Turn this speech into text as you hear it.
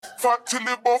You're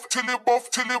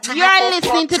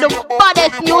listening to the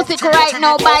baddest music right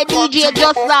now by DJ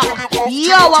Juss.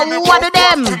 Yo, what of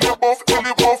them?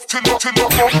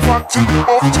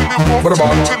 What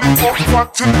about?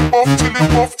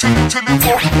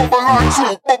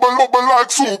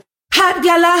 Hot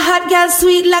gal,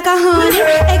 sweet like a honey.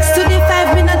 X to the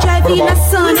 5, me no drive in a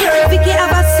sun. Vicky have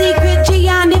a secret,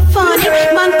 Gianni fun.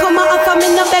 Man come a offer,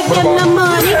 me no beg them no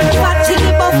money. Fat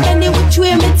chicky buff, any which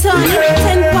way me turn.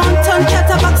 10 pound ton,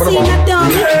 chatter vaccine a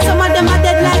dummy. Some of them are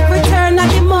dead like return of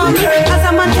the mummy. As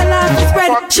a man tell her to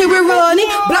spread, she will run it.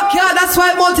 Black yard, that's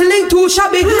why multi-link too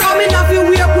shabby. Coming off you,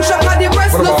 we a push up at the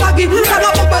breast, no saggy. Stand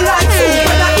up bubble like soup,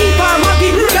 but I eat her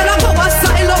maggie. Girl a power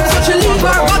style up, so she leave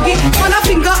her baggy. Man a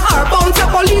finger her. Bounce a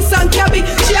police and cabby.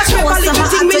 She a strip a little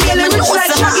thing, me yelling rich like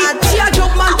Shaggy. She a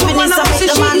jump man to man up, she she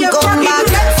a froggy.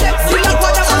 Get sexy like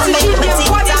what a pussy, she a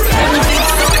body.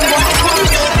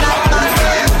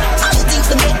 How you think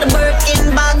we get the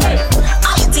Birkin bag?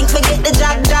 How you think we get the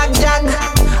jag? How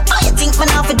you think we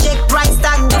now for check price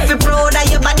tag? If you proud of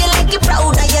your body like you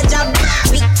proud of your job.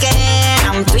 Weekend,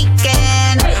 I'm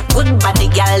tweaking. Good body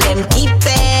girl, them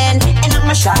keeping. And I'm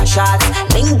a shot,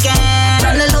 Lincoln.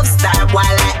 And the love star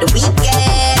while at the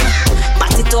weekend.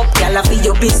 Bat it up, girl, I feel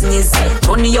your business.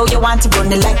 Run it how you want to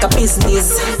run it like a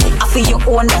business. I feel your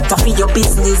own, that I feel your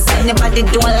business. Anybody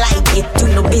don't like it, do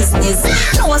no business.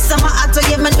 Know some heart, so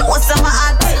yeah, me know some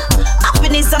heart.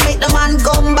 Happiness, I make the man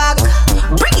come back.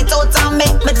 Bring it out and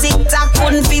make me TikTok.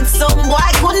 Couldn't fit some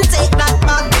boy, couldn't take that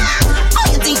back. How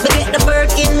you think we get the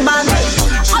Birkin bag?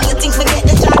 How you think we get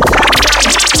the jack?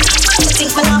 How you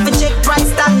think we have a check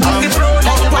price tag? If you proud of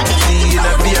your body,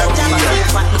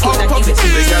 hot poverty,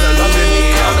 they gotta love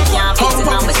me. Hot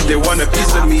poverty, they want a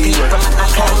piece of me.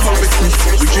 Hot poverty,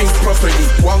 we drink properly.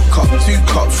 1 cup, 2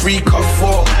 cup, 3 cup,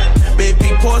 4. Baby,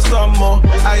 pour some more.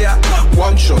 Aya,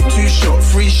 1 shot, 2 shot,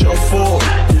 3 shot, 4.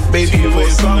 Baby, pour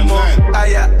some more.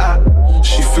 Aya,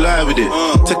 She fly with it,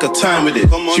 take her time with it.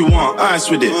 She want ice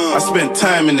with it, I spend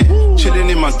time in it. Chilling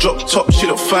in my drop top, she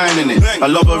look fine in it. I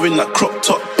love her in that crop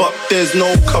top, but there's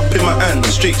no cup in my hand.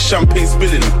 Straight champagne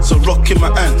spilling, so rock in my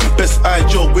hand. Best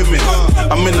eyed your women.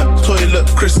 I'm in the toilet,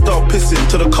 crystal pissing.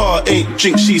 To the car, ain't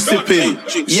drink, she sipping.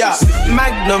 yeah,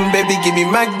 Magnum, baby, give me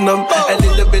Magnum. A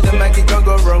little bit of Maggie can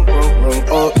go wrong.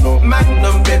 Oh no,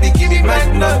 Magnum, baby, give me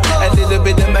Magnum. A little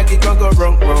bit of Maggie can go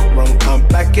wrong. I'm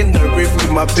back in the rave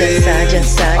with my baby.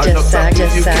 Just save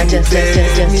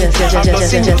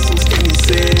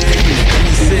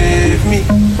me.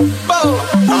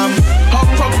 I'm hot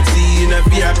property in a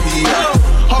VIP.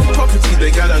 Hot property,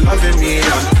 they gotta love me.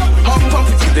 Hot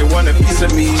property, they want a piece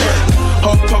of me.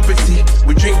 Hot property,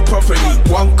 we drink properly.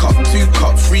 1 cup, 2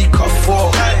 cup, 3 cup,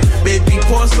 4. Baby,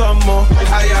 pour some more.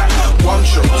 Aya, 1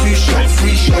 shot, 2 shot,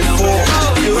 3 shot, 4.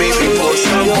 Baby, pour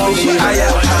some more. Aya,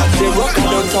 they rock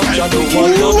and don't touch on the wall.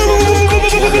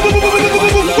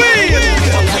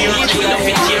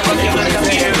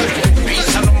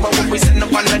 We send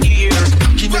up on the ear.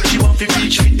 She make you want to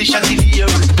reach with the chandelier.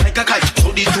 Like a kite,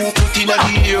 so the 2 put in the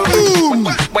ear.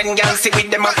 When girls sit with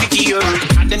them a fit here,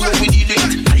 and then know we deal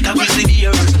it like a grizzly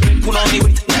deer. Put on the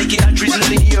weight like it a drizzle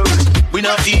here. We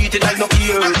not feed it like no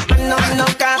ear. No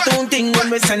cartoon thing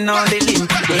when we send on the link.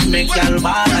 We make y'all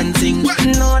ball and sing.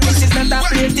 No, this is not a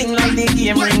play thing like the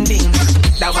game ring ding.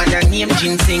 That one your name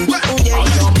ginseng. Oh yeah,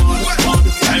 all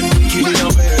the time kill it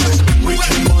up. We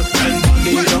kill mud and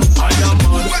body up. I am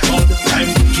mad all the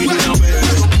time kill it up.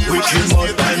 We kill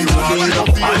mud and body up.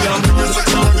 I am mad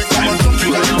all the time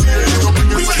kill it up.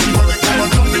 We kill mud and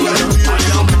body up. I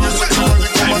am mad all the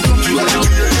time kill it up.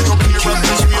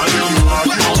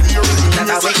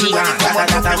 That's what she want,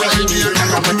 that's what she need.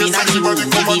 I'm putting on the room,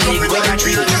 baby, make way a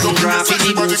treat. Don't grab for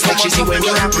the boots, like she see when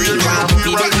me a breathe.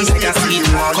 Be the piece like a sweet,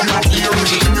 come back to your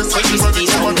cheek. When she see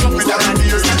these old things, that I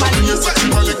need, step on these.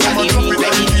 Can you be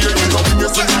ready? Come on,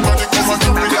 sing my body, come on,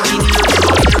 come back to me.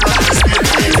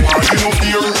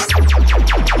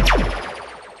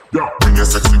 Bring your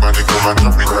sexy body, come and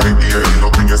drop it right here. You know,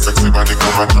 bring your sexy body,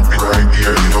 come and drop it right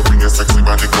here. You know, bring your sexy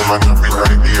body, come and drop it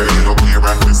right here. You know, clear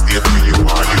and the state where you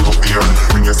are, you know, fear.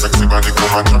 Bring your sexy body,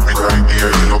 come and drop it right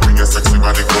here. You know, bring your sexy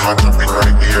body, come and drop it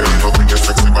right here. You know, bring your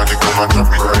sexy body, come and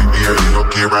drop it right here. You know,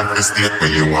 clear and the state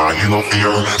where you are, you know,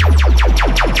 fear.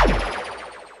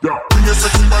 Bring your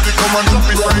sexy body, come and drop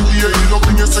it right here. You know,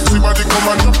 bring your sexy body, come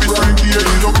and drop it right here.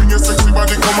 You know, bring your sexy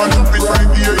body, come and drop it right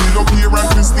here. You know, clear and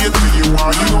the state where you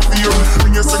are, you know, fear.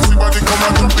 Bring your sexy body, come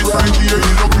and drop it right here.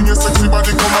 You know, bring your sexy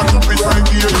body, come and drop it right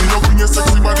here. You know, bring your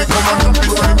sexy body, come and drop it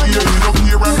right here. You know,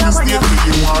 clear and the state where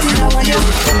you are, you know, fear.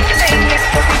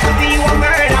 You a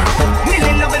murder.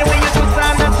 Really love it when you twist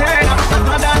and turn up.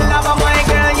 Not that love of my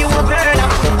girl, you a burn up.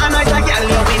 And I like girl,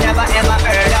 you be never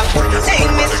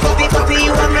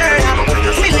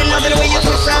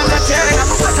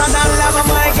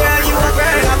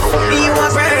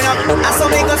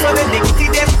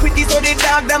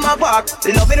a walk.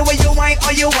 Love it the way you whine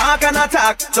or you walk and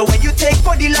attack. So when you take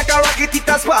body like a rocket, it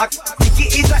a spark.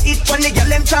 Sticky is a hit when the girl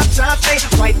them chop chop. Hey,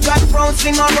 white black brown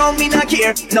swing around me not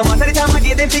care. No matter the time of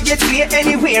day, them fi get free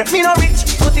anywhere. Me no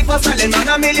rich, but if a selling man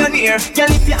a millionaire.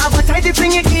 Girl, if you have a tight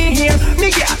thing you can't hear.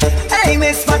 Me get, hey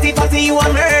Miss Fatty Fatty, you a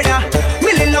murder.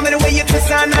 Me love me the way you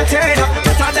twist and a turn up.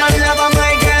 Better than love of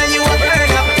my girl, you a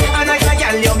burn up. And I a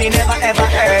girl you me never ever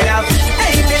heard of.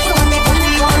 Hey Miss Fatty Fatty,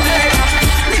 you a murder.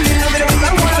 Me love me the way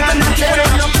you twist and a turn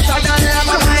up. Better than love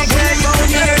of my girl, you a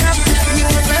burn up. You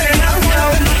a burn up.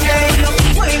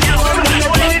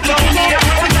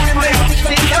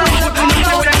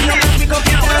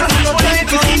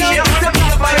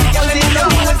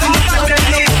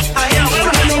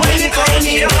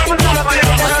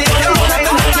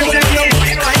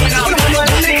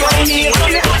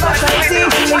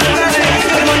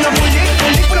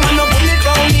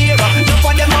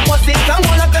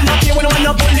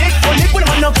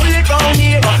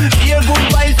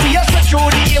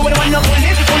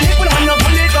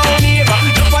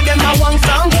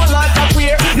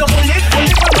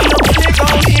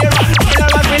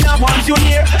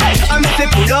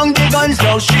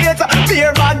 Now straight,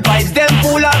 beer bad vibes, them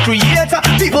full of creator.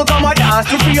 People come and dance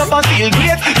to free up and feel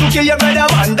great. To kill your brother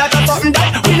man, that's something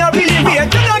that we not really rate.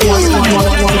 You know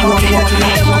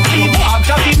them a sleep walk,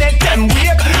 just to make them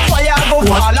wake. Fire go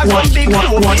fall like one big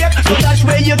blue wake. So that's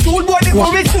where you told boy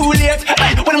before it's too late.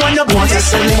 Hey, when one of what you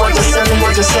selling, what you selling,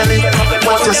 what you selling,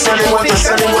 what you selling, what you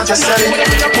selling, what you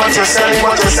selling, what you selling,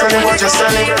 what you selling, what you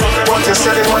selling, what you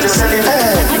selling, what you selling.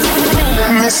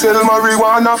 Me sell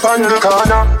marijuana pan the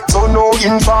corner, so no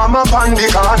informer pan the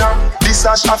corner. This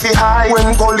a shaffy high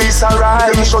when police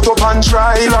arrive. Them shut up and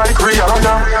try like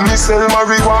Rihanna. Me sell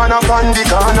marijuana pan the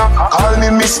corner. Call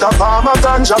me Mr. Farmer,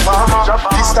 Ganja Farmer.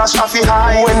 This a shaffy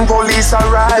high when police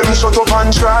arrive. Them shut up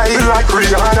and try like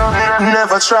Rihanna.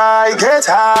 Never try get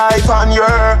high on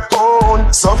your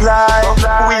own supply.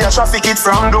 We a traffic it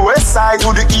from the west side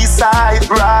to the east side.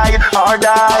 Ride or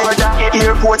die.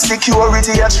 Airport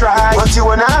security a try. But you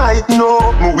and I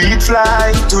know me weed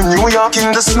fly to New York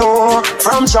in the snow.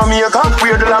 From Jamaica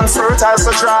where the land fertile,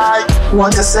 so try.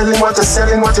 What you selling, what you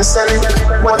selling, what you selling,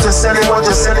 what you selling, what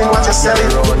you selling, what you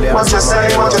selling, what you selling,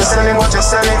 what you selling, what you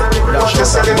selling, what you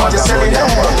selling, what you selling.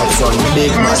 Big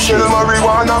machine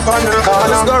marijuana on the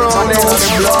corner. Turn it to the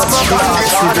blood,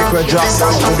 secret drop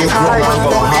down to the ground and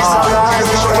go hard.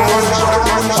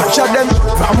 Watch out them,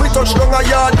 from we touch down a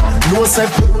yard. No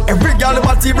self, every girl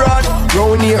body broad.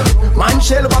 Round here, man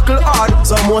shell buckle hard.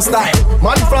 So most time,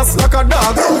 man frost like a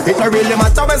dog. It don't really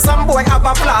matter when some boy have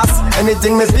a blast.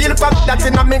 Anything me feel pop that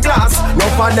in a me glass. No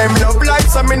for them love life,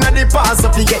 some in the past.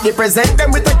 If you get the present,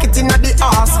 them we take it in the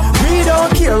ass. We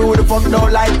don't care who the fuck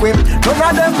don't like with. None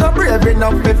of them not brave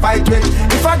enough to fight with.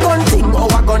 If I gun thing, oh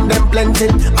I gun them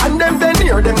plenty. And them then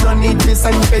here, them no need this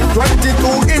and pay.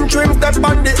 22-inch rims, step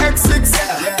on the X6.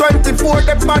 24,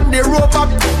 step on the rover.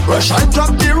 Rush and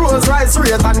drop the Rolls Royce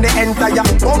race and the entire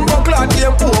bumbo clock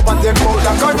game over. Them out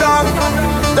like a dog,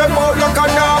 them out like a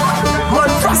dog.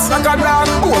 Man frost like a dog,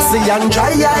 pussy and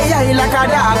dry, like a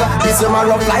dog. This man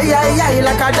rough like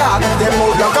a dog. Them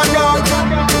out like a dog,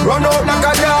 run out like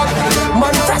a dog.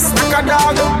 Man frost like a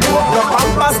dog, no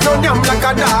pampas, no yam like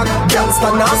a dog. Gangsta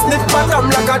now sniff bottom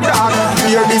like a dog.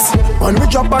 Hear this, when we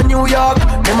drop on New York,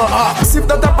 them a ask if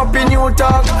that a pop in New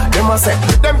Talk. Them a say,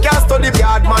 them can't study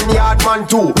yard man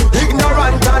too.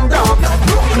 Ignorant and dark.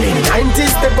 Brooklyn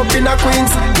 90s step up in a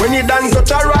Queens. When you done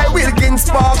touch a right Wilkins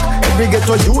Park. Every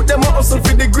ghetto youth them a hustle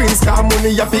for the greens. Car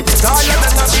money a pick taller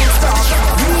than a big star.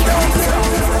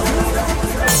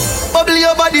 Bubble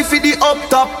your body for the up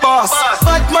top boss.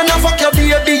 Bad man a fuck your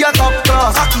baby a top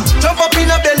class. Jump up in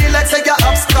a belly like say you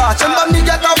upstart. Remember me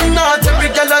get up not every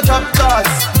girl a drop cards.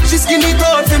 She skinny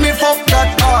down for me fuck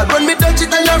that hard. When me touch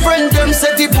it and your friend them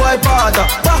say the boy bad.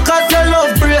 Back at your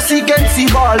love brace against the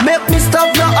ball. Make me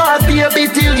stop your heart baby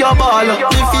till your ball.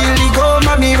 Me feel the go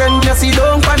mommy when you see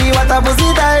down funny. What a pussy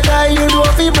die you do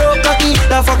fi broke cocky.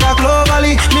 The fuck a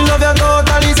globally. Me love you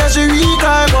totally. Say she weak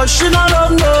but she no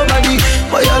love nobody.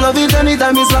 But you love it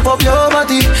anytime me slap up your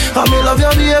body. And me love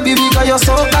your baby because you're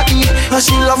so cocky. And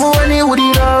she love me when you would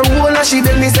in her hole. And she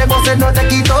beg me say but said no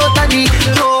take it totally.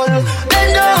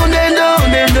 Then down.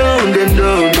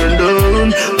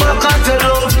 Back at your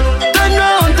love. Turn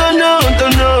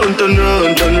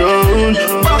round.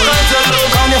 Back at your love.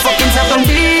 Call me fucking second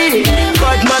beat.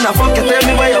 Bad man, I fuck you, tell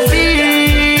me where you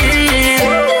feel.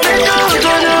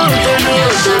 Turn round.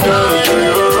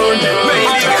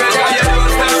 Baby girl, you don't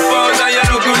stop pose. And you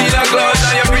look good in a clothes.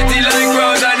 And you pretty like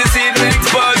rose. And you see it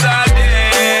expose all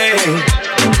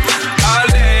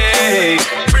day.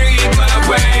 Bring it my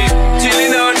way.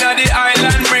 Chilling out on the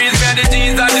island breeze.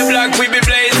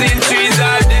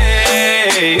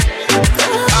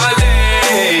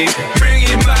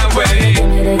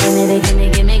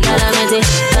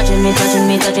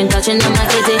 touching on my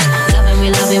kitty.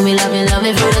 Loving me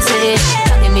through the city.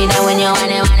 Talking me down when you want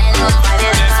it,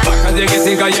 Cause you can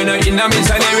think you're not in a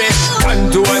missionary. Come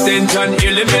to attention,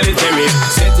 heal the military.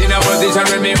 Set in a position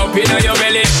when me up in your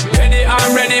belly. Ready,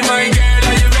 I'm ready, my girl,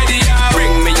 are you ready?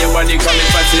 Bring me your body, coming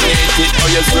fascinated. How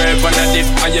you swerve on a dip,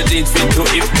 and your jeans fit to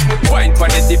hip. Wine for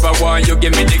the tip, I want you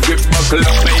give me the grip. Buckle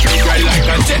up, baby girl, like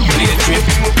a jet plane trip.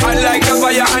 I like a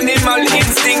fire animal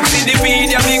instinct. See the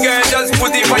video, me girl, just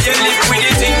put it on your lip. With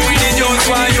the thing, with the juice,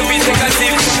 why you be take a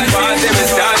sip. Pass them a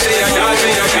start, they are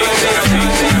dancing.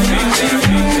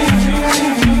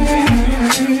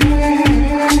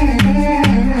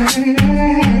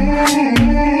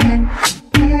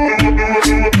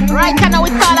 Right now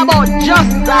it's all about Juss,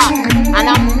 and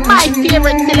I'm my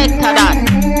favorite selector that.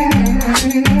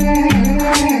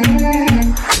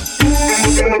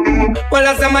 Well,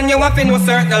 as a man, you have to know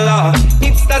certain law.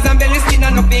 Hipsters and belly skin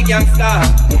and no big gangster.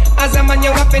 As a man,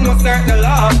 you have to know certain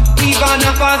law. Even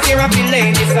a pass here, I feel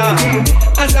lady, sir.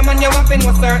 As a man, you have to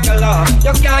know certain law.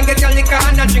 You can't get your liquor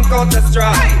and not drink out the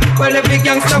straw. Well, the big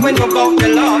gangster when you about the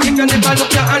law. If you never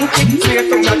look your hand, kick straight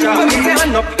to your jaw. Well, say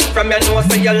hand up from your nose,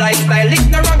 so your lifestyle is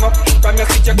no wrong up. From your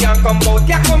seat, you can't come out,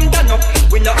 you come down up.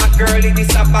 We know a girlie,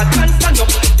 this a bad man stand up.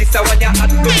 This a one you had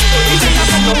to do, this a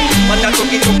stand up. Man, a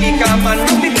tuki, come on,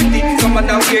 do it. Some of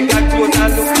them wear got clothes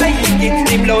and look like it.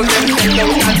 Them blows them sell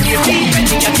out and see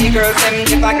many of the girls them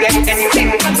never get anything.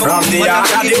 From the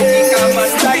other day,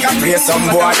 like I play some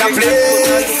boy I play.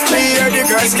 Hear the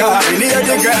girls calling, hear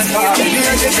the girls calling,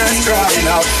 hear the girls crying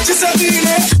out. Just a feeling.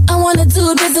 I wanna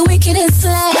do it with the wickedest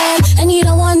slang. I need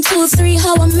a 1, 2, 3,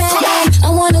 how I'm man. I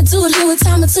wanna do it with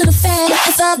time to the fan.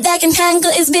 It's up that can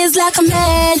handle his biz like a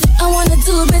man. I wanna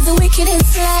do it with the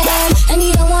wickedest slang. I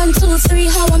need a 1, 2, 3,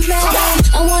 how I'm man.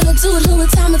 I wanna do it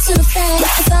with time to the fan.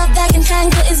 It's up that can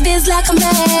handle his biz like a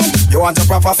man. You want a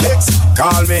proper fix?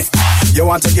 Call me. You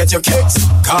want to get your kicks?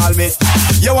 Call me.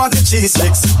 You want the cheese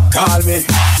sticks? Call me.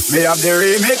 Me have the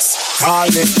remix? Call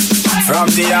me. From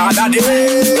the other day.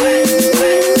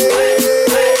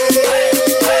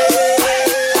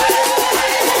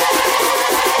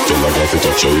 I got to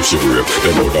touch her if she break.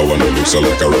 Then know that one that looks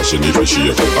like a rush, she need to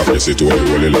shake. I press it to her,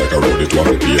 roll it like a road, it want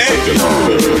to pay. Tell her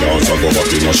to leave dance and go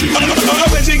back in a shit.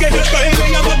 When she get the style,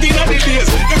 then you back in a the days.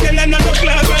 You tell her not to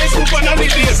class, I scoop on a the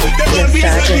days. Then all be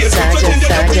the days. I got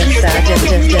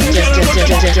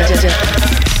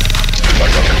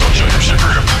to touch her if she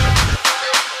break.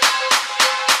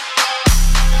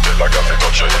 I got to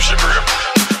touch her if she break.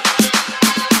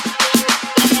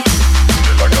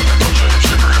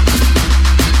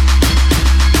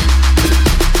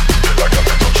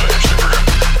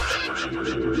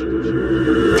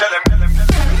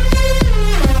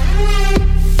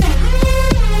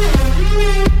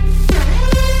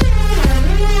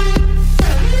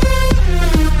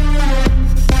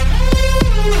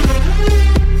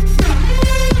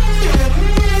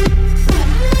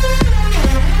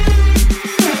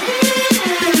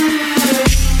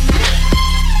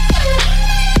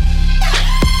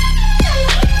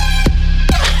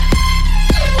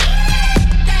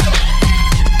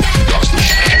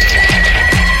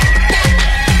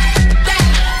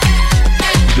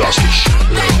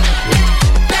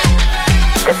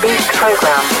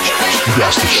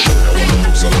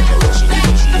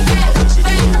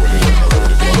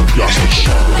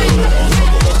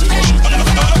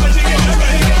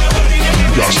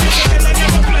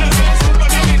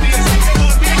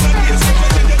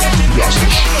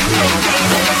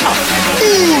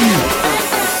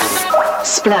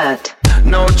 Splat.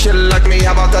 No chill like me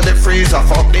about the freezer.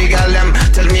 Fuck the girl them.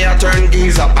 Tell me I turn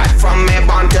geezer. Back from me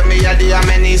bond. Tell me I the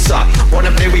amenisa.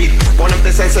 Wanna play with. One of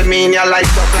the sesame in your light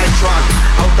up like Tron.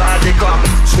 Out of the club.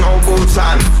 Snow boots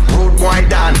on. Rude boy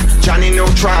Dan. Johnny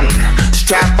Neutron.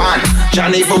 Strap on.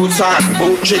 Johnny boots on.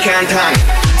 Boot chicken tan.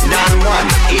 Dan one.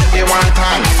 Eat the one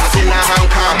time. In a Hong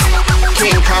Kong.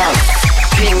 King Kong.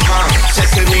 King Kong.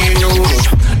 Sesame noodle.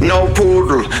 No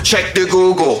poodle. Check the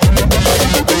Google.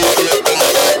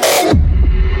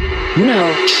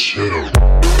 No.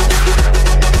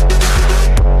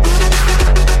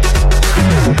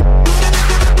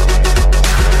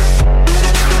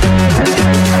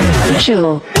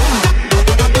 Chill.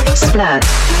 Splat.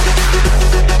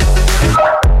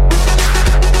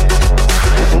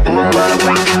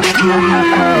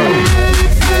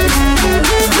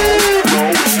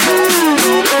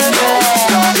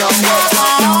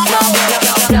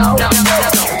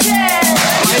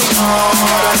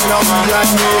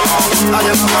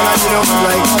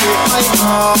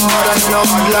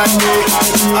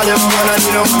 I just wanna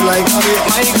you know bad like me.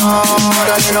 My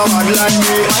God, and you know bad like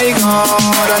me. My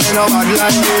God, and you know bad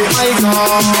like me. My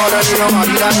God, and you know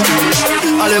bad like me.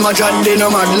 All them a chat, they know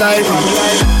mad like me.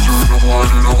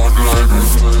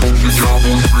 You can't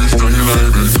move free, don't you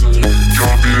like me?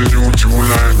 Can't be a new tune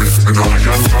like me. And all I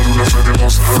can tell you is that they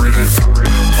must hurry it.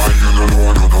 Why you don't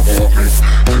know none about me?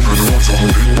 If you know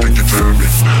something, then you tell me.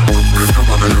 Don't make a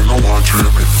man and you know what to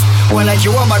me. Well, like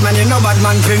you a bad man, you know bad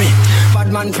man for me.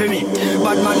 Bad man for me,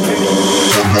 bad man for me.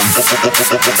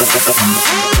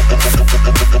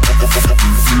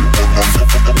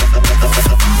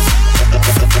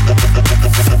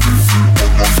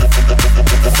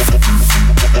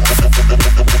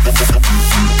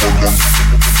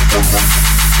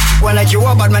 Well, like you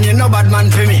a bad man, you know bad man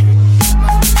for me.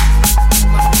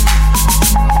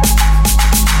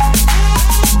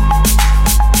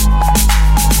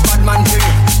 Bad man for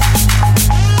me.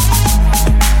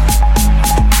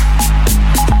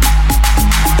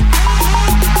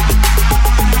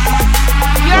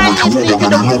 You're listening to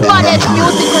the baddest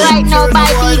music right now by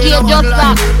DJ Juss.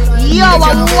 Yo,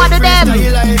 I'm one of them.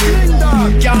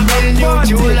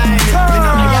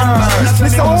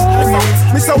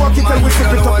 Mr. Wacky tell we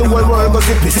flip it up the whole world go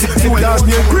zip it. Zip dance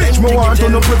me and preach, me want to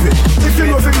no prep it. If you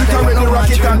know if you can ready rock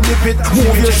it and dip it,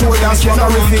 move your shoulders, swing a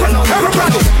riff it.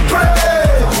 Everybody,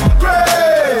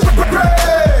 preach, preach,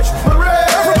 preach,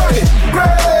 everybody,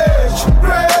 preach,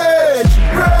 preach,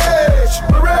 preach, preach,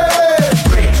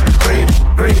 preach,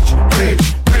 preach,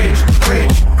 preach,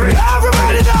 preach, preach,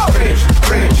 everybody now, preach,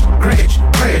 preach, preach,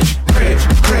 preach, preach,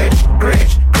 preach,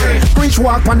 preach. Preach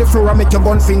walk on the floor and make your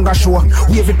gun finger show.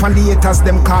 Wave it on the haters,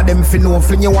 them call them finno.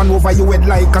 Fling your one over your head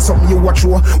like a something you watch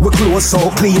show. We close so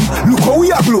clean, look how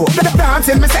we are glow.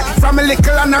 Dancing me set from a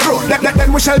little and a grow.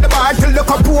 Then we shell the bar till the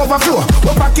cup overflow.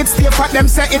 We pockets stay fat, them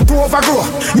set it to overgrow.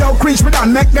 Yo, preach me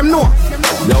down, make them know.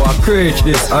 Yo, I preach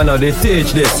this, I know they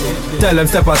teach this. Tell them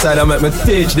step aside and make me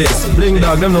teach this. Bling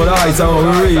dog, them know the heights and how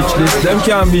we reach this. Them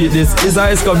can't beat this, his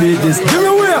eyes can beat this. Give me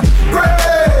away!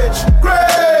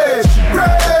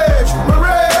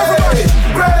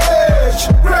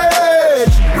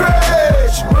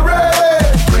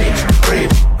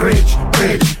 Preach,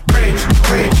 preach,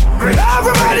 preach.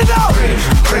 Everybody now! Preach,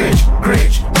 preach,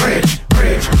 preach, preach,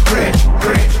 preach, preach,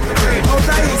 preach, preach.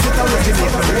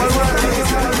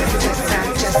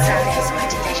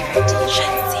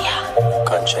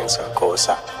 Conscience and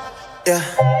Kosa. Yeah.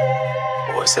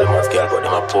 Oh, say them have girl, but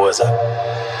them a poser.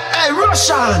 Hey,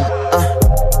 Russian!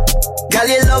 Girl,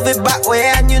 you love it back way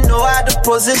and you know how the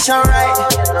position right.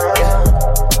 Yeah.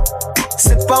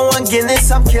 Sip on one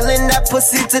Guinness, I'm killing that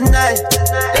pussy tonight.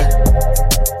 Yeah.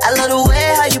 I love the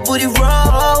way how your booty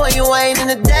roll when you whine in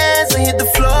the dance and hit the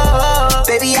floor.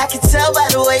 Baby, I can tell by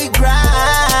the way you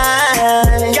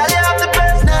grind. Girl, you have the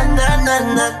best, na na na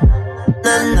na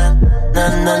na na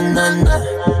na na na.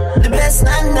 The best,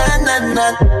 na na na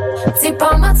na. Tip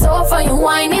on my toe for you,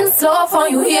 whining slow for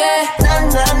you, yeah. Na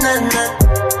na na na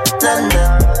na na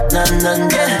na na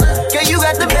na. Girl, you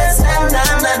got the best, na na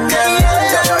na na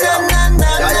na na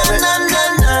na na na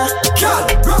na. Girl,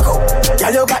 rock out.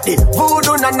 Girl, you got the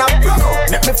voodoo nana.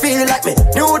 Make me feel like me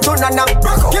new to nana.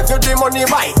 Give you the money,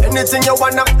 buy anything you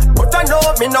wanna. But I know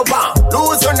me no want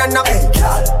lose your nana. Hey,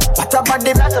 girl, what a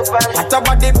body, what a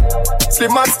body.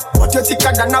 Slim as, but you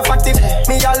thicker than a fatty.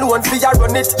 Me alone for you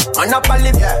run it, and a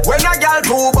palip. When a girl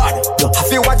too bad, you have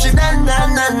to watch it. Na na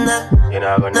na na. You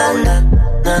know I'm na na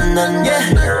na na. Yeah,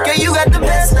 girl, you got the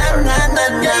best. Na na na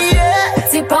na. Yeah.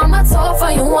 Tip on my toe for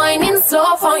you, whining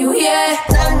slow for you, yeah.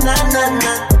 Na na na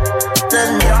na. Na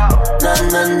na na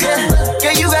na na.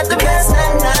 Yeah, you got the best. Na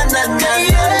na na na.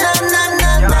 Na na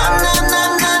na na na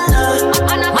na na.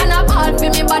 Man a ball for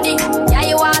me body, yeah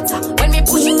you water. When me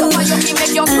push it over you, me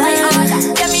make you cry harder.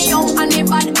 Yeah me young and me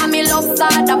bad and me love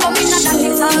sada, but me not that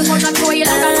little, but I throw you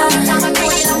like a tartan,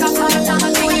 throw you like a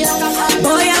tartan, throw you like a tartan.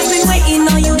 Boy, I've been waiting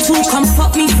on you to come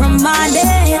fuck me from my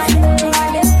day.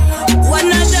 One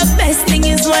of the best thing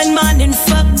is when morning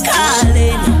fuck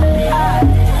calling.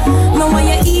 Man, when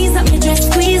you ease up me dress,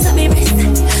 squeeze up me wrist.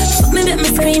 Fuck me, make me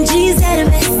scream, G's are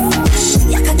the best.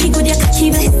 Ya kaki good, ya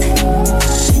kaki bless.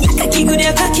 Ya kaki good,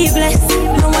 ya kaki bless.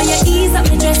 Man, when you ease up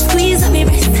me dress, squeeze up me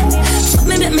wrist. Fuck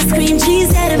me, make me scream,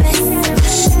 G's are the best.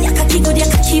 Ya kaki good, ya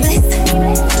kaki bless.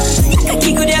 Ya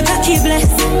kaki good, ya kaki bless.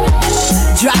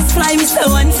 Dress fly, me say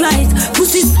one flight.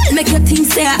 Pussy smell, make your thing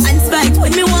say a hand spite.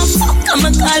 When me want fuck, I'ma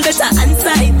call better hand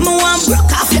side. Me want broke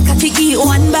off, like a ticky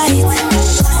one bite.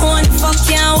 One fuck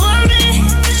can't hold me.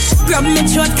 Grab me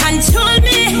throat, control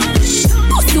me.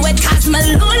 Pussy wet cause me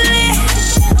lonely.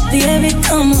 Baby,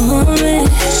 come home me.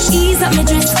 Ease up me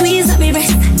dress, squeeze up me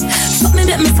wrist. Fuck me,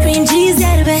 make me scream, G's,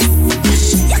 you're the best.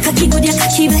 Ya kaki good, ya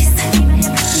kaki blessed.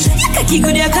 Cocky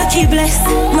good, your cocky blessed.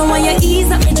 No one you ease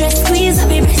up me dress, squeeze up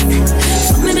me wrist.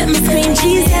 Fuck me, make me scream,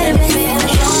 cheese, yeah, the best.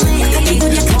 Cocky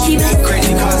good, your cocky blessed.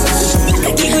 Crazy cause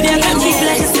cocky good, your cocky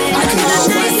blessed. I can go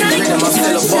rhythm, I'm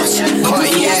still a boss.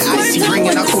 Cartier, icy ring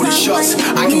and I call the shots.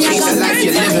 I can change the life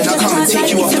you're living, I come and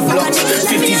take you off the blocks.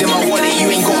 50s in my wallet,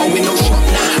 you ain't got a window shop.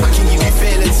 I can give you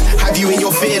feelings, have you in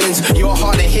your feelings. You're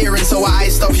hard of hearing, so I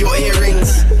iced up your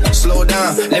earrings. Slow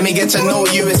down, let me get to know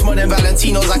you. It's more than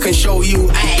Valentinos, I can show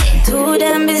you. Ay. Too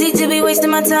damn busy to be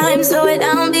wasting my time. Slow it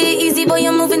down, be easy, boy,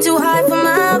 you're moving too high for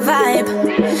my vibe.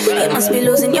 You must be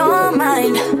losing your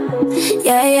mind.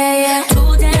 Yeah, yeah, yeah.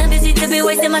 Too damn busy to be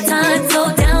wasting my time.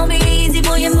 Slow down, be easy,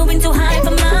 boy, you're moving too high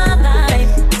for my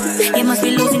vibe. You must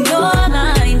be losing your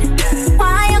mind.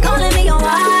 Why you calling me your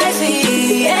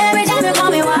wifey? Every time you call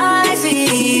me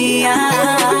wifey,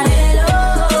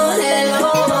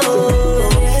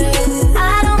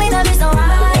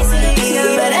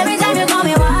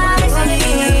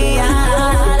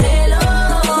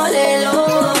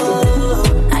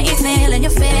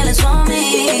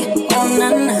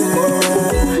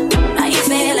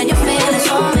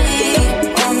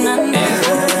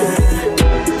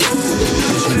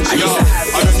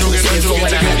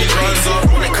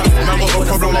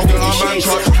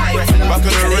 back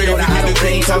in the rain, we get the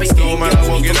green top still, man. I'm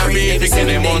walking at me, thinking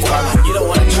they won't stop.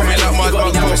 Coming like my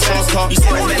dog, go soft.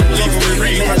 Leave me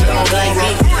read, catching my wall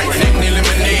rock. Nick me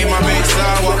lemonade, my make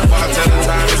sour. But I tell the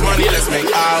time is money, let's make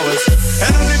hours.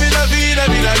 And I'm living la vida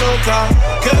loca.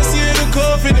 Cause you the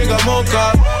coffee, nigga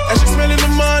mocha. And she smelling the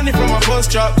money from my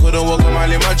first drop. Couldn't walk a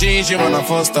mile in my jeans, you when I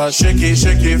first start. Shake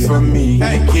it for me.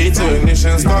 Key to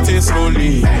ignition, started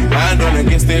slowly. Hand on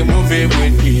against it, move it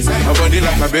with ease. My body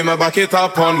like my bimmer, back it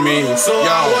up on me. So yo,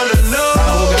 I wanna know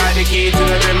how got the key to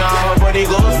the bimmer, how body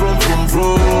goes from.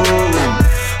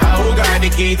 How got the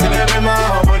key to the bimmer,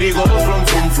 how body goes from.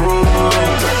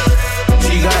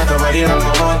 She got the body like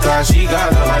a motor. She got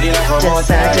the body like a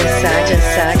motor.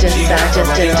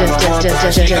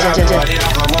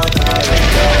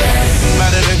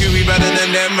 Better than you, we better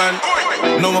than them, man.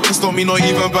 No one can stop me, not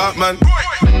even Batman.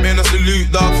 Man, a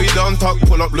salute, dog, we done talk.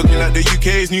 Pull up looking like the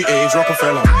UK's new age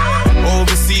Rockefeller.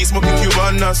 Overseas, smoking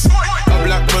Cubanas. A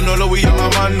black Manolo, we are my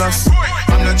manas.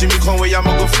 I'm not Jimmy Conway, I'm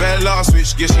a good fella.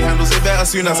 Switch gear, she handles it better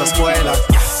soon as I spoil her.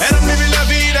 And I'm living la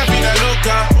vida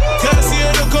loca. Can't see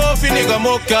her the coffee, nigga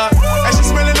mocha. And she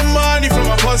smelling the money from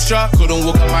my post trap. Couldn't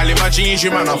walk a mile in my jeans,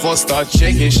 you man, I first start.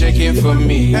 Shake it for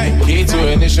me. Key to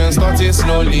ignition, started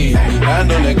slowly.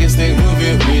 Hand on against it, move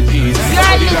it with ease.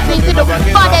 You're listening to the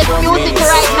baddest music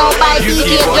right now by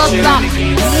DJ Juss.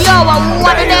 Yo, I'm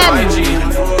one of them.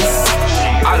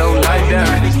 I don't like them.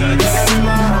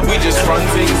 We just run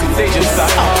things, they just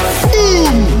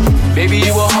die. Baby,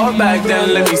 you were hot back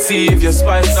then. Let me see if your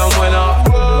spice done went up.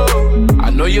 I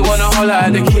know you wanna holler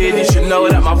at the kid. You should know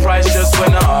that my price just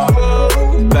went up.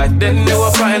 Back then they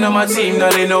were fighting on my team.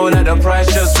 Now they know that the price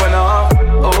just went up.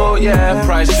 Oh yeah,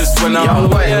 price just went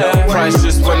up. Yeah, price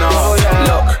just went up.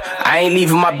 Look, I ain't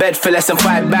leaving my bed for less than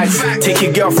 5 bags. Take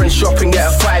your girlfriend shopping, get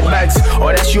her 5 bags.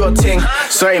 Oh, that's your thing,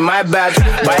 sorry, my bad.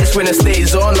 But it's when it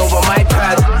stays on over my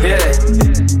pad. Yeah,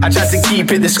 I tried to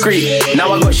keep it discreet.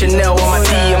 Now I got Chanel on my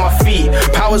D and my feet.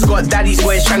 Power's got daddy's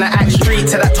boys trying to act street.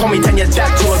 Tell that Tommy, turn your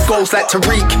dad to a ghost like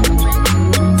Tariq.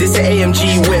 This an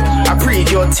AMG whip. I pre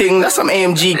your ting, that's some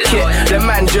AMG kit. The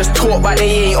man just talk, but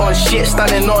they ain't on shit.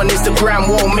 Standing on Instagram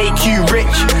won't make you rich.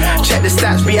 Check the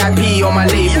stats, VIP on my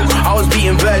label. I was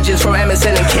beating virgins from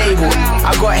MSN and cable.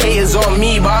 I got haters on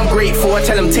me, but I'm grateful. I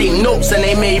tell them take notes and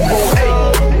they made both. Hey.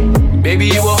 Baby,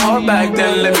 you were hot back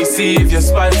then. Let me see if your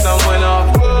spice done went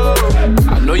up.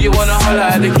 I know you wanna holler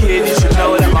at the kid. You should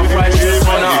know that my price just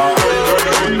went up.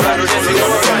 Back then they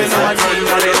were running on my team.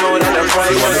 Now they know that the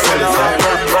price just went up.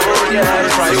 Yeah, the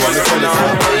price just went up.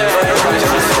 Yeah, the price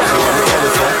just went up.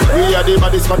 We are the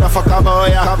baddest motherfucker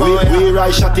boy. We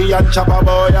ride shotty and chopper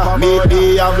boy.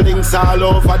 Me have links all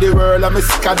over the world. I'm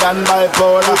sicker than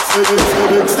bipolar.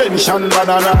 Extension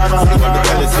banana.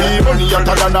 See money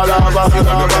hotter than a lava.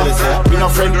 We no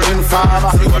friend in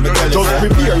farmer. Just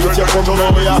prepare if you come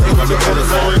boy.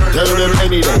 Tell them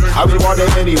any day, I will want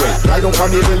them anyway. I don't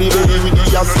come here belly with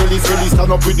the ass belly.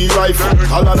 Stand up with the rifle,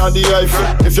 taller than the rifle.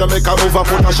 If you make a move, I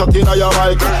put a shot in your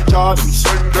mic. Jordans,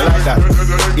 you like that?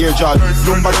 Here Jordans,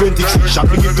 number 23, shot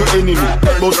me give to enemy.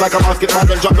 Bounce like a basketball,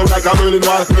 then drop down like a Berlin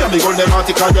wall. Yeah, me gun them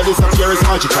article, yeah, this up here is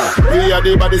magical. We are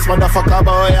the baddest motherfucker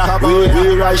boy.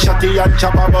 We ride shotty and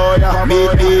chopper boy.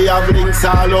 Me have links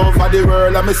all over the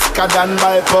world. I'm sicker than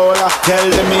bipolar. Tell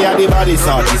them me are the baddest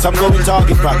artist. I'm going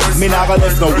target practice. Me never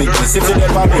left no weakness. If you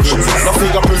never mention it, no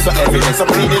fingerprints for evidence. I'm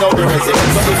cleaning out the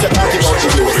residence. So if you're talking about the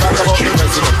news, talk about the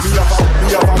residence.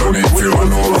 We have a if you run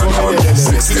over now,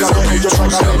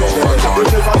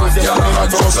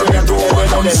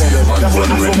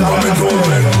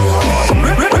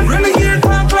 Renegade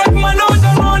talk like man on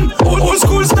the run. Old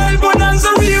school style bonanza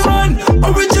rerun.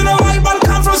 Original Bible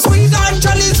come from Sweden.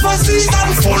 Chalice for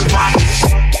season full pack.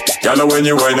 Y'all when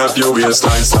you wind up your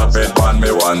waistline, stop it on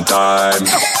me one time.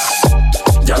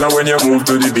 Y'all when you move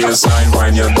to the baseline,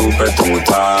 wind your loop it 2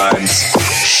 times.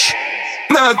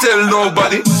 Nah tell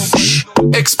nobody,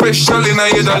 especially now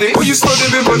your daddy. When you study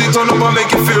everybody turn up and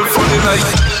make you feel funny like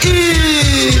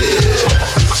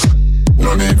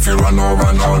No need for run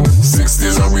over none. 6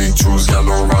 days a week, choose y'all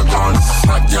over gone.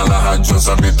 Hot y'all had just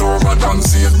a bit overdone.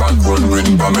 See it back, good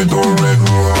written by me door red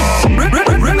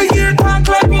run. Renegade talk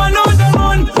like man on the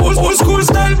run. Old school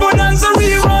style bonanza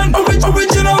rerun.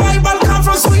 Original Bible come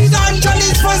from Sweden.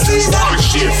 Chalice for season.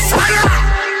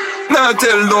 Nah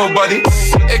tell nobody,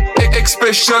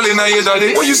 especially now your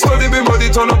daddy. When you study everybody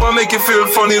turn up and make you feel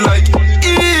funny like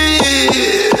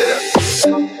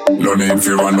No need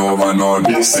for run over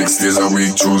none. 6 days a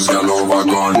week, choose y'all over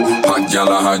gone. Hot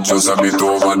y'all had just a bit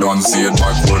overdone. See it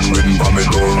back, good written by me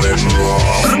door red run.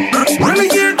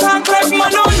 Renegade talk like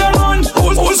man on the run.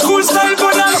 Old school style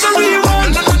bonanza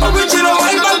rerun. Original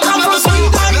Bible come from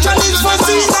Sweden. Chalice for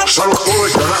season.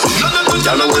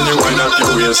 Y'all when you wind up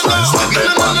your waistline, stop it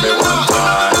on me one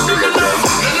time.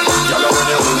 Y'all when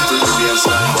you move to the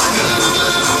baseline, wind it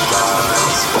 2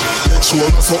 times. Show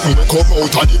me something to come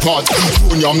out of the pot.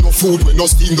 Don't yam no food when no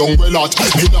steam down well hot.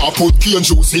 Me nah put cane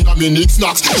juice in a me nick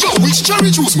snacks. Yo, which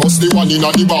cherry juice must the one in a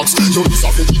the box? Yo, this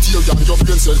a vegetarian, your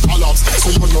brain cell collapse.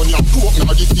 So you know your pork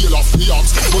nah the tail of the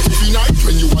ox. But if you night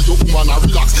when you and your woman a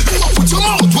relax, you a put your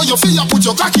mouth where you feel you put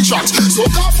your cocky tracks. So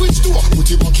off which door,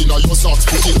 put it back in a your socks.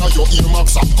 Put it in a your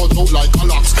earmarks and cut out like a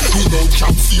locks. We don't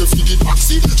cap fear for the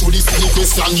taxi. Through this silly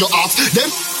question you ask. Them,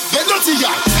 get dirty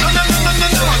guy.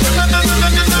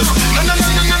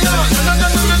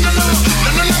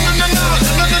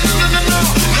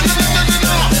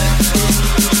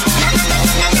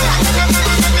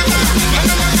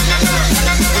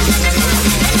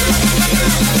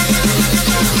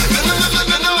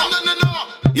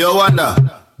 Yo, Wanda,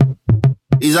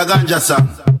 it's a ganja song.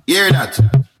 You hear that?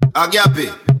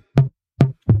 Agape.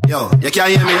 Yo, you can't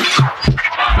hear me?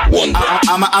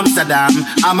 I'm a Amsterdam,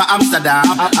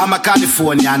 I'm a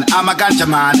Californian, I'm a ganja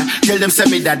man. Tell them say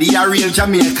me daddy a real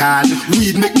Jamaican.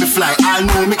 Weed make me fly, I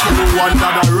know me kill one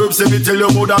of the herbs. Let me tell you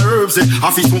about the herbs.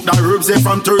 I fi smoke the herbs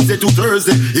from Thursday to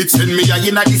Thursday. It send me a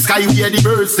inna the sky where the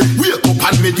birds say. Wake up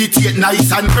and meditate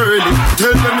nice and early.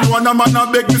 Tell them one a man a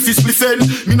beg me fi spliffen.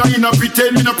 Me no inna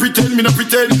pretend, me no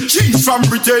pretend. She's from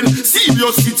Britain,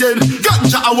 serious sitting.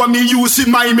 Ganja our me use in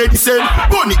my medicine.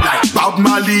 Burn it like Bob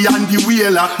Marley and the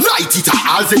Wailer. Light it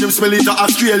all say them smell it to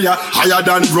Australia. Higher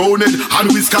than Ronan and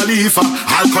Wiz Khalifa.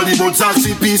 Alcohol buds and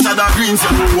sweet peas and the greens.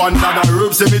 You want the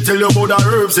herbs, let me tell you about the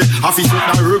herbs. I fi smoke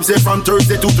the herbs from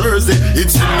Thursday to Thursday.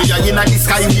 It's me a inna the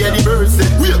sky where the birds say.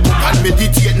 Wake up and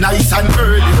meditate nice and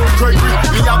early.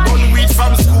 Me a bun weed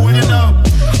from school, you know.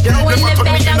 Yo, when the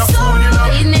bed I'm so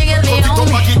these niggas be on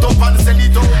me.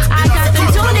 I got them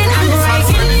tuning, I'm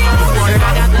breaking you.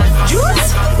 I got the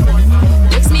juice.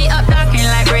 Mix me up, talking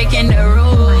like breaking the rules.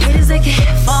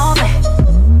 Fall back.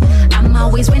 I'm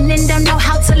always winning, don't know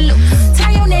how to lose.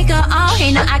 Tell your nigga on,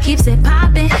 he know I keeps it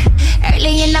poppin'.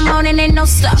 Early in the morning, ain't no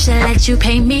stop. Should let you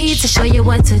pay me to show you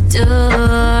what to do.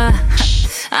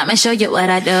 I'ma show you what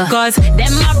I do. Cause them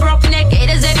my broke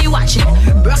niggas, they be watching.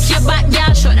 Broke your back,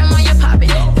 yeah, show them how you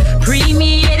poppin'.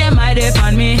 Pre-me, yeah, they might dip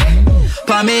on me.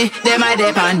 For me, they might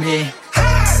dip on me.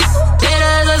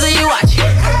 Haters, you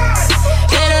watching.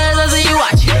 Haters, you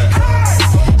watching.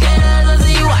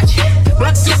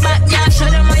 Rock your back, yeah, show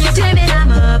them how you do it.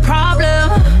 I'm a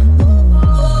problem.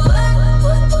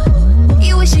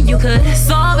 You wishing you could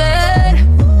solve it.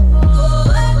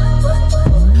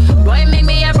 Boy, make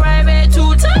me a private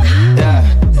tutor. Yeah.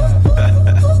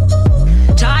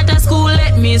 Charter school,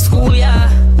 let me school ya.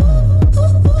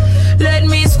 Let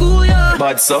me school ya.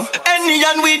 Bad so. Any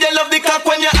and we they love the cock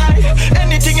when you high.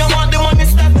 Anything you want, the money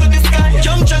start to the sky.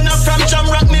 Young China from Jam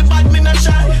Rock, me bad, me not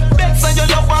shy. Bex and your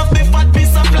love off me fat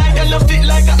piece of fly. You love it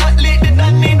like a athlete, did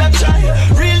not need a try.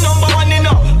 Real number one, you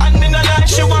know, and me not lie.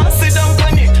 She want sit down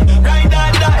on it, ride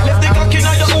or die. Left the cock in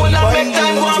your hole and make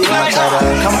time go and fly.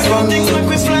 Everything like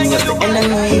we flying, you look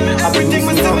everything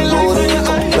we see me like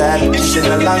bad bitch in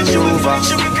a Land Rover.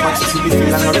 Want you to be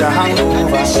feeling another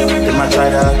hangover. They might try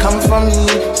to come for me,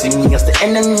 see me as the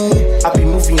enemy. I be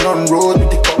moving on road with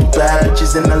the couple bad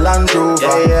bitches in a Land Rover.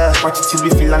 Want you to be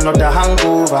feeling another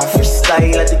hangover.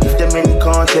 Freestyle, I give them any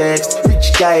context.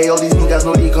 Which guy? All these niggas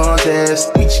know the contest.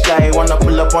 Which guy wanna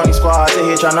pull up on the squad? Say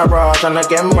he tryna brawl, tryna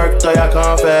get murked, I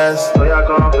confess.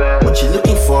 What you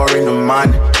looking for in a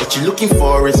man? What you looking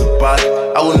for is a bad.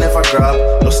 I will never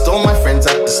grab. Lost all my friends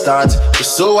at the start,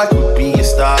 just so I could be a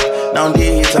star. Now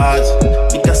they hit hard.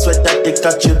 Niggas sweat that they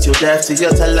got you till death, so you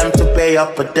tell them to pay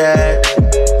up a debt.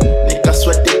 Niggas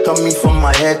sweat they coming from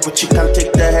my head, but you can't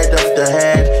take the head off the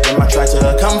head. Them I try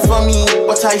to come for me,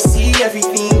 but I see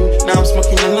everything. Now I'm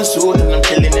smoking on the suit and I'm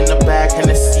chilling in the back, and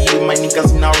I see my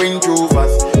niggas in our Range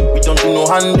Rovers. We don't do no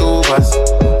handovers.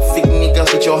 Fake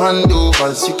niggas with your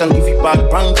handovers, you can give it back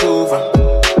bank over.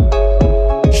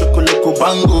 Chocolate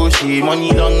bango, she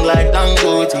money long like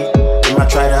Dangote. I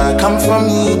try to come for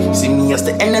me, see me as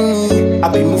the enemy. I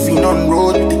be moving on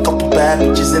road with a couple bad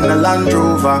bitches in the Land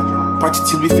Rover. Party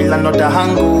till we feel another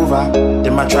hangover.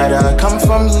 Them I try to come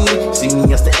for me, see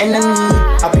me as the enemy.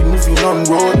 I be moving on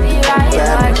road with a couple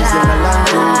bad bitches in the Land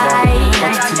Rover.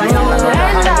 Party till we feel another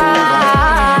hangover.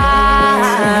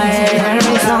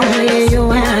 It's only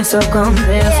you and so come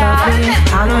there softly.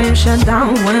 I know you shut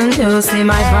down when you see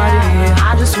my body.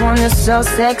 I just want you so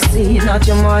sexy, not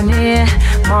your money.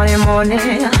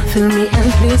 Money, fill me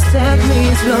and please take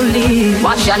me slowly.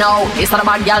 Watch ya now, it's not a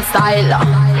bad girl style.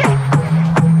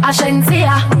 I shouldn't see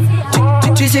ya.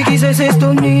 Tu sais qui c'est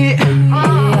Tony.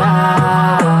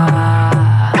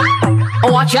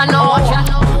 Watch ya now,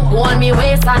 hold me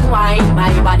waist and wine.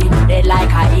 My body dead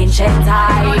like a ancient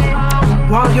time.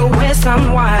 While you waist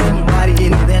and wine, body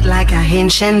in bed like a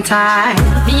ancient time.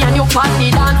 Me and you party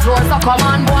dance floor, so come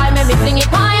on boy, make me sing it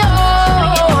for you.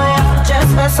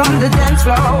 Just press on the dance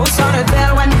floor, so the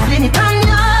bell when you fling it on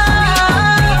ya.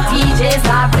 DJs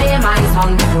I play my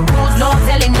song, the rules no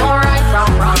telling no right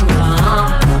from wrong.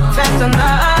 Fast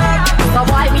enough, so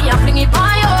why me I fling it for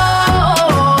you?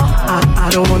 I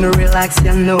don't wanna relax,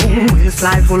 you know. It's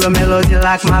like full of melody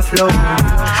like my flow.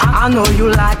 I know you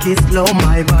like it slow,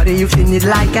 my body you feel it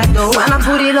like a dough. When I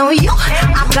put it on you,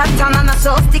 I got down and I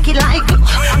so sticky like glue.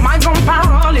 My bumper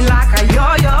rolling like a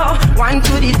yo-yo. Wine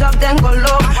to the top then go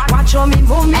low. Watch how me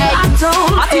move me, I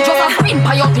don't. I teach you a spin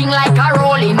for your thing like a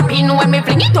rolling pin. When me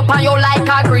fling it up on you like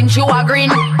a green, you a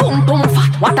green. Boom boom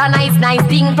fat, what a nice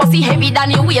thing. Plus he heavy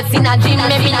than your weights in a gym.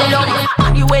 Maybe the love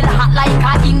body well hot like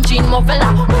a engine muffler.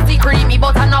 Pussy creamy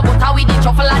but I no butter with the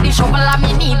truffle and the shovel.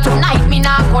 Me need tonight, me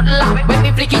nah cuddle. When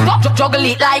me flick it up, juggle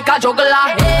it like a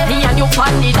juggler. Me and you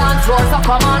on the dance floor, so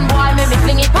come on boy, make me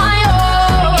fling it for you.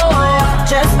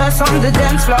 Just press on the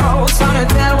dance floor, so the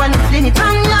bell when you fling it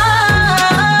on ya.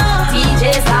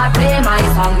 DJs I play my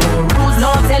song, no rules,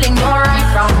 no telling no right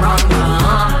from wrong.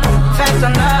 Fast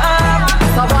enough,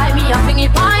 so why me a fling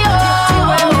it for you?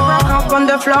 When me rock up on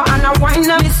the floor and I wind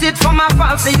up, me sit for my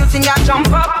pulse, so you think I jump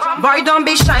up. Boy, don't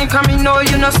be shy, cause me know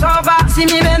you no sober. See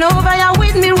me bend over, you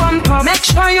with me run pop. Make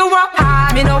sure you walk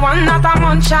hard, me no one not a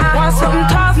muncher. Want something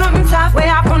tough, nothing tough, where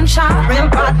I punch out. Real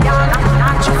bad girl, I'm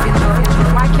not you fit up.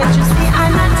 Why can't you see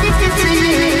I'm not addicted to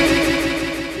you?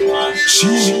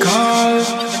 She call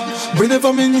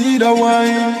whenever me need a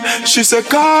wine. She say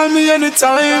call me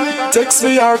anytime, text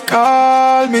me or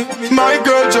call me. My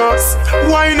girl just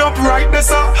wind up right there,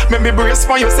 sir. Make me brace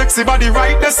for your sexy body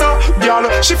right there, sir. Girl,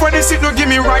 she for the seat, no give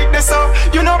me right there, sir.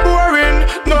 You not boring,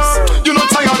 no. You not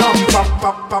tired of pop,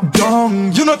 pop, pop,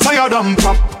 down. You not tired of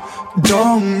pop.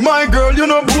 Down, my girl, you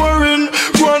not boring.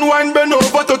 Go and wine, bend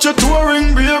over, touch your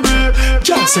touring, baby.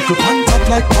 Just take up on top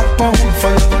like Papa on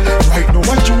fire. Right now,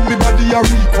 I you me body a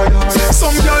require.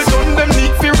 Some girls done them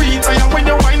need to retire. When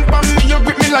you wine for me, you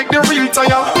grip me like the real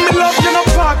tire. Me love you not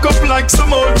park up like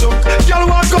some old junk. Girl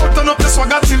walk out and up the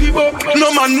swagger till you up.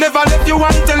 No man never let you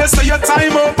want till you say your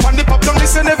time up. On the pop down, they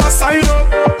say never sign up.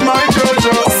 My girl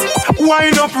just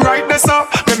wind up right there, sir.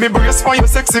 Let me brace for your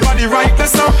sexy body right there,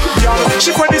 sir. Girl,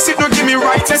 she for the seat, no give me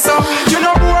right there, sir. You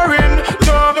not boring,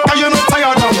 no. And you not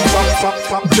tired of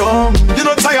pop. Dumb, you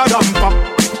not tired of pop.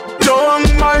 Dumb,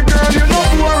 my girl, you not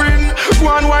boring. Go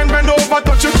and wine, bend over,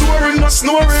 touch your touring, no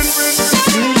snoring.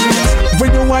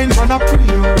 When you wine, man, I pray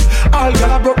you. All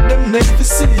y'all broke them neck to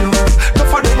see you. No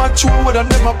for them a true word and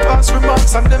them a pass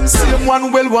remarks. And them same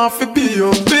one well want to be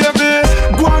you. Baby,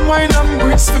 go and wine and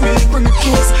brace for me. Bring it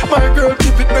close, my girl,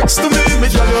 keep it next to me. Me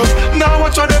tell you, now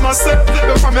watch what them a say.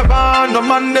 You from your band, no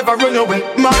man never run away.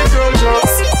 My girl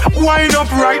just wind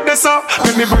up right there, sir.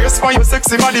 Let me brace for your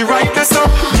sexy body right there, sir.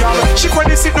 Girl, she for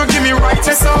the seat, no give me right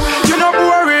there, sir. You not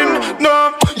boring,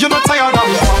 no. You not tired of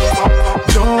pop.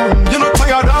 Dumb, you not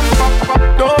tired of pop.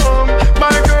 Dumb,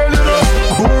 my girl, you not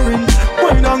boring.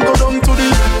 Wine and go down to the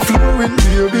flooring,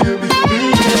 baby.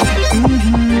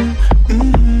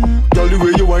 Girl, the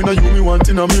way you wine, you me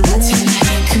wanting on me room.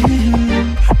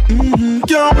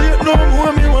 Can't wait no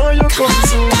more, me want you come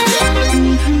soon.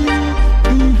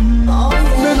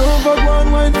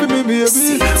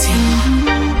 baby.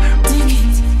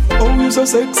 Oh, you so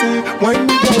sexy, wine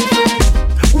me down.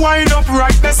 Wind up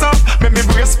right this up. Make me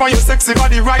brace for your sexy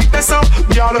body right this up.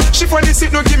 Girl, she for the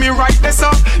seat, no give me right this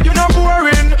up. You not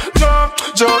boring, no,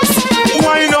 just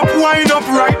wind up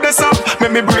right this up.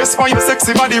 Make me brace for your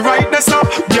sexy body right this up.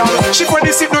 Girl, she for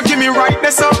the seat, no give me right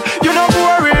this up. You not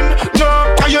boring,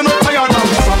 no, you know